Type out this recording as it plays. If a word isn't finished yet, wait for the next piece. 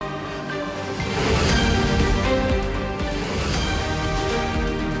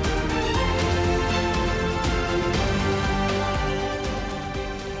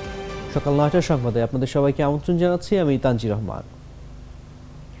সকাল ৯টার সংবাদে আপনাদের সবাইকে আমন্ত্রণ জানাচ্ছি। আমি তানজির রহমান।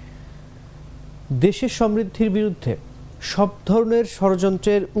 দেশের সমৃদ্ধির বিরুদ্ধে সব ধরনের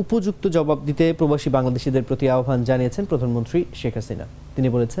ষড়যন্ত্রের উপযুক্ত জবাব দিতে প্রবাসী বাংলাদেশিদের প্রতি আহ্বান জানিয়েছেন প্রধানমন্ত্রী শেখ হাসিনা। তিনি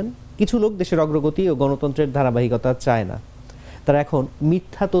বলেছেন, কিছু লোক দেশের অগ্রগতি ও গণতন্ত্রের ধারাবাহিকতা চায় না। তারা এখন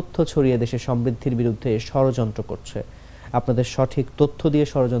মিথ্যা তথ্য ছড়িয়ে দেশের সমৃদ্ধির বিরুদ্ধে ষড়যন্ত্র করছে। আপনাদের সঠিক তথ্য দিয়ে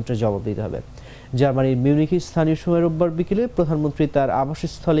ষড়যন্ত্রের জবাব দিতে হবে। জার্মানির মিউনিখে স্থানীয় সময় রোববার বিকেলে প্রধানমন্ত্রী তার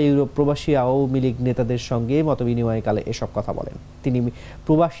আবাসস্থলে ইউরোপ প্রবাসী আওয়ামী লীগ নেতাদের সঙ্গে মতবিনিময়কালে এসব কথা বলেন। তিনি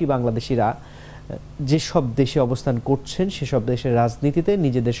প্রবাসী বাংলাদেশিরা যেসব দেশে অবস্থান করছেন সেসব দেশের রাজনীতিতে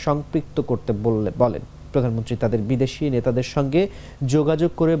নিজেদের সম্পৃক্ত করতে বলেন। প্রধানমন্ত্রী তাদের বিদেশি নেতাদের সঙ্গে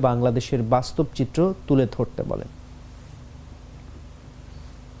যোগাযোগ করে বাংলাদেশের বাস্তব চিত্র তুলে ধরতে বলেন।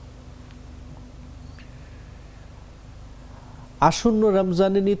 আসন্ন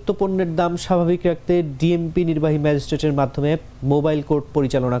রমজানে নিত্যপণ্যের দাম স্বাভাবিক রাখতে ডিএমপি নির্বাহী ম্যাজিস্ট্রেটের মাধ্যমে মোবাইল কোর্ট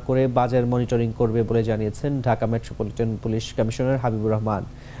পরিচালনা করে বাজার মনিটরিং করবে বলে জানিয়েছেন Dhaka metropolitan police commissioner Habibur Rahman.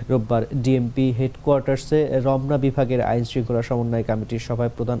 রোববার ডিএমপি হেডকোয়ার্টার্সে রমনা বিভাগের আইন শৃঙ্খলা সমন্বয় কমিটির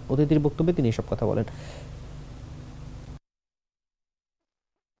সভায় প্রধান অতিথির বক্তব্যে তিনি এসব কথা বলেন।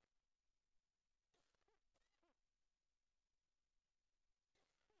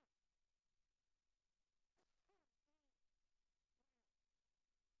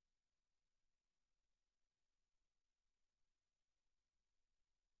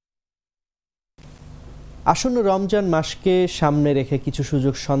 আসন্ন রমজান মাসকে সামনে রেখে কিছু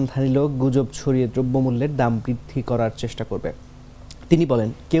সুযোগ সন্ধানী লোক গুজব ছড়িয়ে দ্রব্যমূল্যের দাম বৃদ্ধি করার চেষ্টা করবে। তিনি বলেন,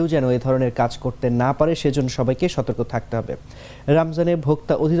 কেউ যেন এ ধরনের কাজ করতে না পারে সেজন্য সবাইকে সতর্ক থাকতে হবে। রমজানে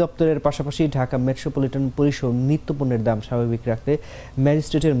ভোক্তা অধিদপ্তরের পাশাপাশি ঢাকা মেট্রোপলিটন পুলিশও নিত্যপণ্যের দাম স্বাভাবিক রাখতে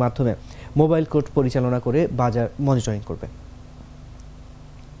ম্যাজিস্ট্রেটের মাধ্যমে মোবাইল কোর্ট পরিচালনা করে বাজার মনিটরিং করবে।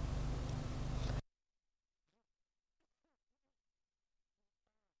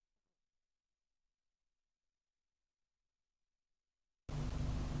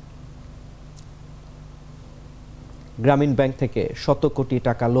 গ্রামীণ ব্যাংক থেকে শত কোটি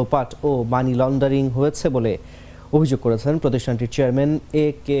টাকা লোপাট ও মানি লন্ডারিং হয়েছে বলে অভিযোগ করেছেন প্রতিষ্ঠানটির চেয়ারম্যান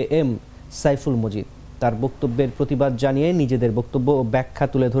AKM সাইফুল মজিদ। তার বক্তব্যের প্রতিবাদ জানিয়ে নিজেদের বক্তব্য ও ব্যাখ্যা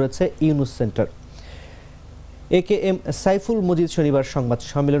তুলে ধরেছে ইউনুস সেন্টার। AKM সাইফুল মজিদ শনিবার সংবাদ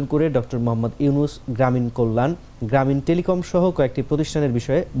সম্মেলন করে ডক্টর মোহাম্মদ ইউনুস, গ্রামীণ কল্যাণ, গ্রামীণ টেলিকম সহ কয়েকটি প্রতিষ্ঠানের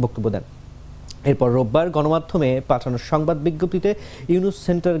বিষয়ে বক্তব্য দেন। এরপর রোববার গণমাধ্যমে পাঠানো সংবাদ বিজ্ঞপ্তিতে ইউনুস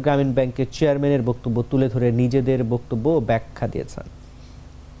সেন্টার গ্রামীণ ব্যাংকের চেয়ারম্যানের বক্তব্য তুলে ধরে নিজেদের বক্তব্য ও ব্যাখ্যা দিয়েছেন।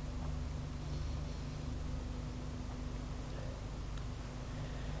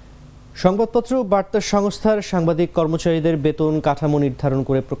 সংবাদপত্র বার্তা সংস্থার সাংবাদিক কর্মচারীদের বেতন কাঠামো নির্ধারণ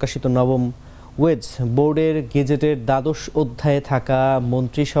করে প্রকাশিত নবম ওয়েজ বোর্ডের গেজেটের দ্বাদশ অধ্যায়ে থাকা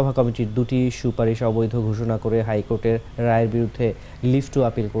মন্ত্রিসভা কমিটির দুটি সুপারিশ অবৈধ ঘোষণা করে হাইকোর্টের রায়ের বিরুদ্ধে লিভ টু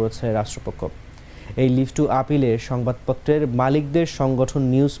আপিল করেছে রাষ্ট্রপক্ষ। এই লিভ টু আপিলে সংবাদপত্রের মালিকদের সংগঠন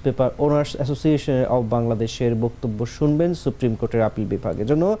news paper owners association of বাংলাদেশের বক্তব্য শুনবেন সুপ্রিম কোর্টের আপিল বিভাগের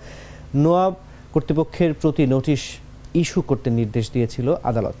জন্য নোয়াব কর্তৃপক্ষের প্রতি নোটিশ ইস্যু করতে নির্দেশ দিয়েছিল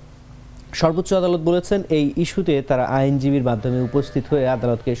আদালত। সর্বোচ্চ আদালত বলেছেন, এই ইস্যুতে তারা আইনজীবীর মাধ্যমে উপস্থিত হয়ে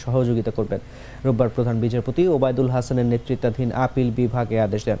আদালতকে সহযোগিতা করবেন। রোববার প্রধান বিচারপতি ওবায়দুল হাসানের নেতৃত্বাধীন আপিল বিভাগে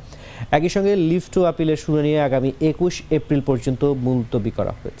আদেশ দেন। একই সঙ্গে লিভ টু আপিলের শুনানি আগামী 21 এপ্রিল পর্যন্ত মুলতবি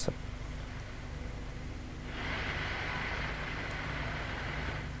করা হয়েছে।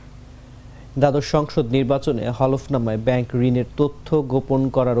 দ্বাদশ সংসদ নির্বাচনে হলফনামায় ব্যাংক ঋণের তথ্য গোপন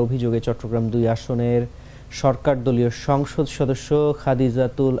করার অভিযোগে চট্টগ্রাম 2 আসনের সরকার দলীয় সংসদ সদস্য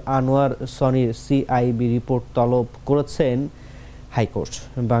খাদিজাতুল আনোয়ার সনির সিআইবি রিপোর্ট তলব করেছেন হাইকোর্ট।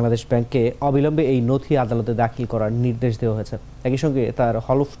 বাংলাদেশ ব্যাংককে অবিলম্বে এই নথি আদালতে দাখিল করার নির্দেশ দেওয়া হয়েছে। একই সঙ্গে তার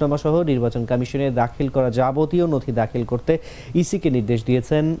হলফনামা সহ নির্বাচন কমিশনে দাখিল করা যাবতীয় নথি দাখিল করতে ইসিকে নির্দেশ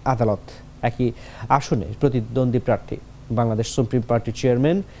দিয়েছেন আদালত। একই আসনে প্রতিদ্বন্দ্বী প্রার্থী বাংলাদেশ সুপ্রিম পার্টির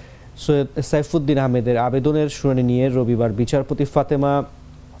চেয়ারম্যান সৈয়দ সাইফুদ্দিন আহমেদের আবেদনের শুনানি নিয়ে রবিবার বিচারপতি ফাতেমা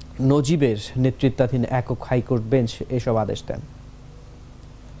নজিবের নেতৃত্বাধীন একক হাইকোর্ট বেঞ্চ এসব আদেশ দেন।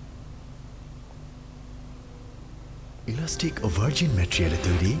 ইলাস্টিক ও ভার্জিন ম্যাটেরিয়ালে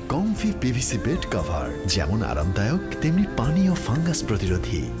তৈরি কমফি পিভিসি বেড কভার যেমন আরামদায়ক তেমনি পানি ও ফাঙ্গাস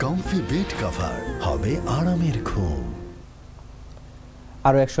প্রতিরোধী। কমফি বেড কভার হবে আরামের ঘুম।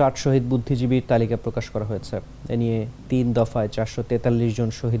 আরও 108 শহীদ বুদ্ধিজীবীর তালিকা প্রকাশ করা হয়েছে। এ নিয়ে 3 দফায় 443 জন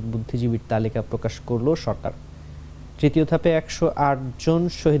শহীদ বুদ্ধিজীবীর তালিকা প্রকাশ করল সরকার। তৃতীয় ধাপে 108 জন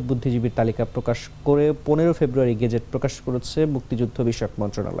শহীদ বুদ্ধিজীবীর তালিকা প্রকাশ করে 15 ফেব্রুয়ারি গেজেট প্রকাশ করেছে মুক্তিযুদ্ধ বিষয়ক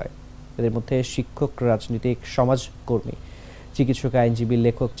মন্ত্রণালয়। এদের মধ্যে শিক্ষক, রাজনীতিক, সমাজকর্মী, চিকিৎসক, আইনজীবী,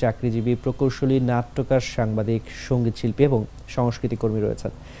 লেখক, চাকরিজীবী, প্রকৌশলী, নাট্যকার, সাংবাদিক, সঙ্গীত শিল্পী এবং সংস্কৃতি কর্মী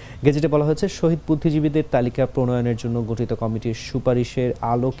রয়েছেন। গেজেটে বলা হয়েছে, শহীদ বুদ্ধিজীবীদের তালিকা প্রণয়নের জন্য গঠিত কমিটির সুপারিশের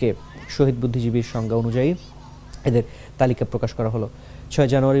আলোকে শহীদ বুদ্ধিজীবীর সংজ্ঞা অনুযায়ী এদের তালিকা প্রকাশ করা হলো। 6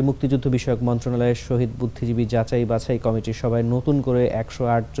 জানুয়ারি মুক্তিযুদ্ধ বিষয়ক মন্ত্রণালয়ের শহীদ বুদ্ধিজীবী যাচাই বাছাই কমিটির সভায় নতুন করে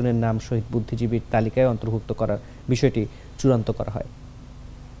 108 জনের নাম শহীদ বুদ্ধিজীবীর তালিকায় অন্তর্ভুক্ত করার বিষয়টি চূড়ান্ত করা হয়।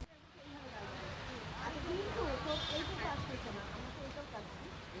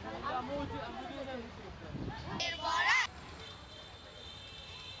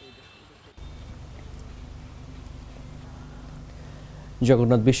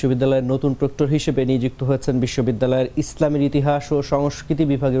 জগন্নাথ বিশ্ববিদ্যালয়ের নতুন প্রক্টর হিসেবে নিযুক্ত হয়েছেন বিশ্ববিদ্যালয়ের ইসলামের ইতিহাস ও সংস্কৃতি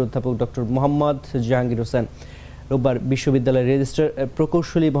বিভাগের অধ্যাপক ডক্টর মোহাম্মদ জাহাঙ্গীর হোসেন। রোববার বিশ্ববিদ্যালয়ের রেজিস্ট্রার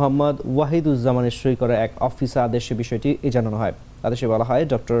প্রকৌশলী মোহাম্মদ ওয়াহিদুজ্জামানের সই করা এক অফিস আদেশে বিষয়টি জানানো হয়। আদেশে বলা হয়,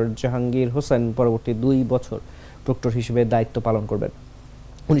 ডক্টর জাহাঙ্গীর হোসেন পরবর্তী 2 বছর প্রক্টর হিসেবে দায়িত্ব পালন করবেন।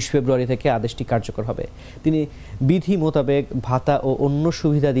 19 ফেব্রুয়ারি থেকে আদেশটি কার্যকর হবে। তিনি বিধি মোতাবেক ভাতা ও অন্য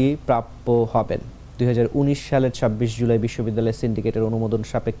সুবিধাদি প্রাপ্য হবেন। 2019 সালের 26 জুলাই বিশ্ববিদ্যালয়ের সিন্ডিকেটের অনুমোদন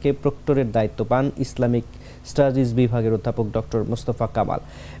সাপেক্ষে প্রক্টরের দায়িত্ব পান ইসলামিক স্টাডিজ বিভাগের অধ্যাপক ডক্টর মোস্তফা কামাল।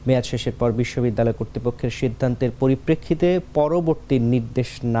 মেয়াদ শেষের পর বিশ্ববিদ্যালয় কর্তৃপক্ষের সিদ্ধান্তের পরিপ্রেক্ষিতে পরবর্তী নির্দেশ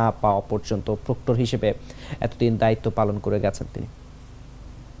না পাওয়া পর্যন্ত প্রক্টর হিসেবে এতদিন দায়িত্ব পালন করে গেছেন তিনি।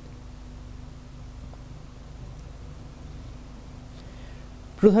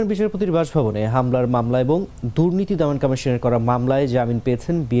 প্রধান বিচারপতির বাসভবনে হামলার মামলা এবং দুর্নীতি দমন কমিশনের করা মামলায় জামিন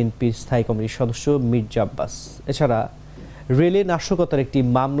পেয়েছেন বিএনপির স্থায়ী কমিটির সদস্য মির্জা আব্বাস। এছাড়া রেলে নাশকতার একটি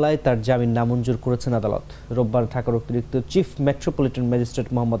মামলায় তার জামিন নামঞ্জুর করেছেন আদালত। রোববার ঢাকার অতিরিক্ত chief metropolitan magistrate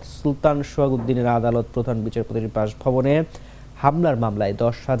Mohammad Sultan সোহাগউদ্দিনের আদালত প্রধান বিচারপতির বাসভবনে হামলার মামলায়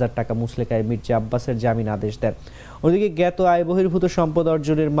 10,000 টাকা মুচলেকায় মির্জা আব্বাসের জামিন আদেশ দেন। অন্যদিকে জ্ঞাত আয় বহির্ভূত সম্পদ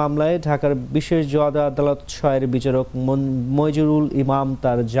অর্জনের মামলায় ঢাকার বিশেষ জজ আদালত 6-এর বিচারক মইজুরুল ইমাম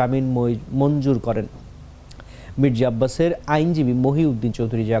তার জামিন মঞ্জুর করেন। মির্জা আব্বাসের আইনজীবী মহিউদ্দিন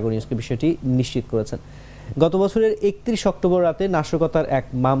চৌধুরী জাগো নিউজকে বিষয়টি নিশ্চিত করেছেন। গত বছরের 31 অক্টোবর রাতে নাশকতার এক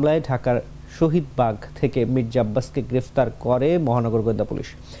মামলায় ঢাকার শহীদবাগ থেকে মির্জা আব্বাসকে গ্রেফতার করে মহানগর গোয়েন্দা পুলিশ।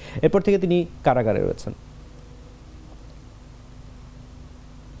 এরপর থেকে তিনি কারাগারে রয়েছেন।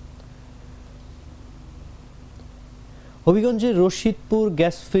 হবিগঞ্জের রশিদপুর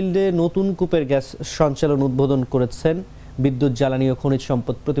গ্যাস ফিল্ডে নতুন কূপের গ্যাস সঞ্চালন উদ্বোধন করেছেন বিদ্যুৎ, জ্বালানি ও খনিজ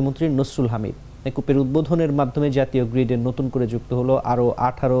সম্পদ প্রতিমন্ত্রী নসরুল হামিদ। এই কূপের উদ্বোধনের মাধ্যমে জাতীয় গ্রিডে নতুন করে যুক্ত হলো আরও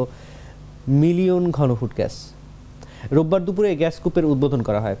 18 মিলিয়ন ঘনফুট গ্যাস। রোববার দুপুরে গ্যাস কূপের উদ্বোধন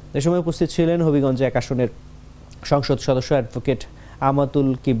করা হয়। এ সময় উপস্থিত ছিলেন হবিগঞ্জ 1 আসনের সংসদ সদস্য অ্যাডভোকেট আমাতুল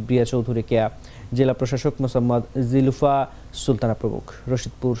কিবরিয়া চৌধুরী কেয়া, জেলা প্রশাসক মোসাম্মদ জিলুফা সুলতানা প্রমুখ।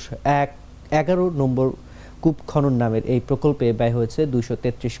 রশিদপুর 11 নম্বর কূপ খনন নামের এই প্রকল্পে ব্যয় হয়েছে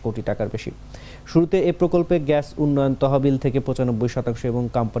 233 কোটি টাকার বেশি। শুরুতে এই প্রকল্পে গ্যাস উন্নয়ন তহবিল থেকে 95% এবং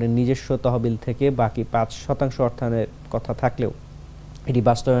কোম্পানির নিজস্ব তহবিল থেকে বাকি 5% অর্থায়নের কথা থাকলেও এটি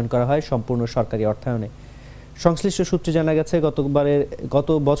বাস্তবায়ন করা হয় সম্পূর্ণ সরকারি অর্থায়নে। সংশ্লিষ্ট সূত্রে জানা গেছে, গত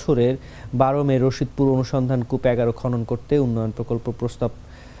বছরের 12 মে রশিদপুর অনুসন্ধান কূপ 11 খনন করতে উন্নয়ন প্রকল্প প্রস্তাব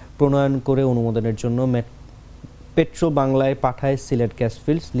প্রণয়ন করে অনুমোদনের জন্য পেট্রো বাংলায় পাঠায় Sylhet gas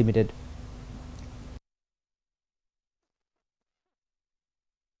fields limited.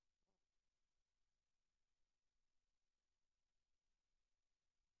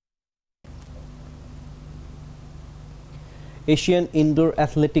 Asian indoor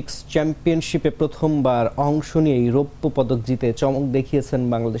athletics চ্যাম্পিয়নশিপে প্রথমবার অংশ নিয়েই রৌপ্য পদক জিতে চমক দেখিয়েছেন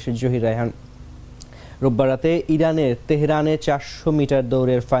বাংলাদেশের জহির রায়হান। রোববার রাতে ইরানের তেহরানে 400 মিটার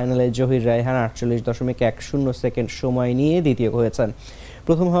দৌড়ের ফাইনালে জহির রায়হান 48.10 সেকেন্ড সময় নিয়ে দ্বিতীয় হয়েছেন।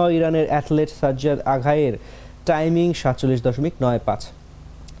 প্রথম হওয়া ইরানের অ্যাথলেট সাজ্জাদ আঘাইয়ের টাইমিং 47.95।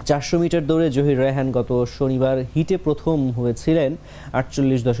 400 মিটার দৌড়ে জহির রায়হান গত শনিবার হিটে প্রথম হয়েছিলেন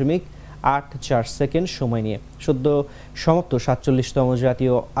 48.84 সেকেন্ড সময় নিয়ে। সদ্য সমাপ্ত 47তম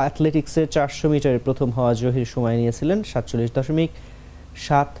জাতীয় অ্যাথলেটিক্সে 400 মিটারে প্রথম হওয়া জহির সময় নিয়েছিলেন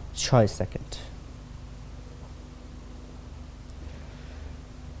 47.76 সেকেন্ড।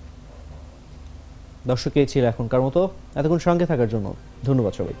 দর্শক, এই ছিল এখনকার মতো। এতক্ষণ সঙ্গে থাকার জন্য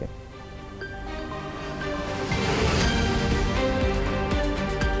ধন্যবাদ সবাইকে।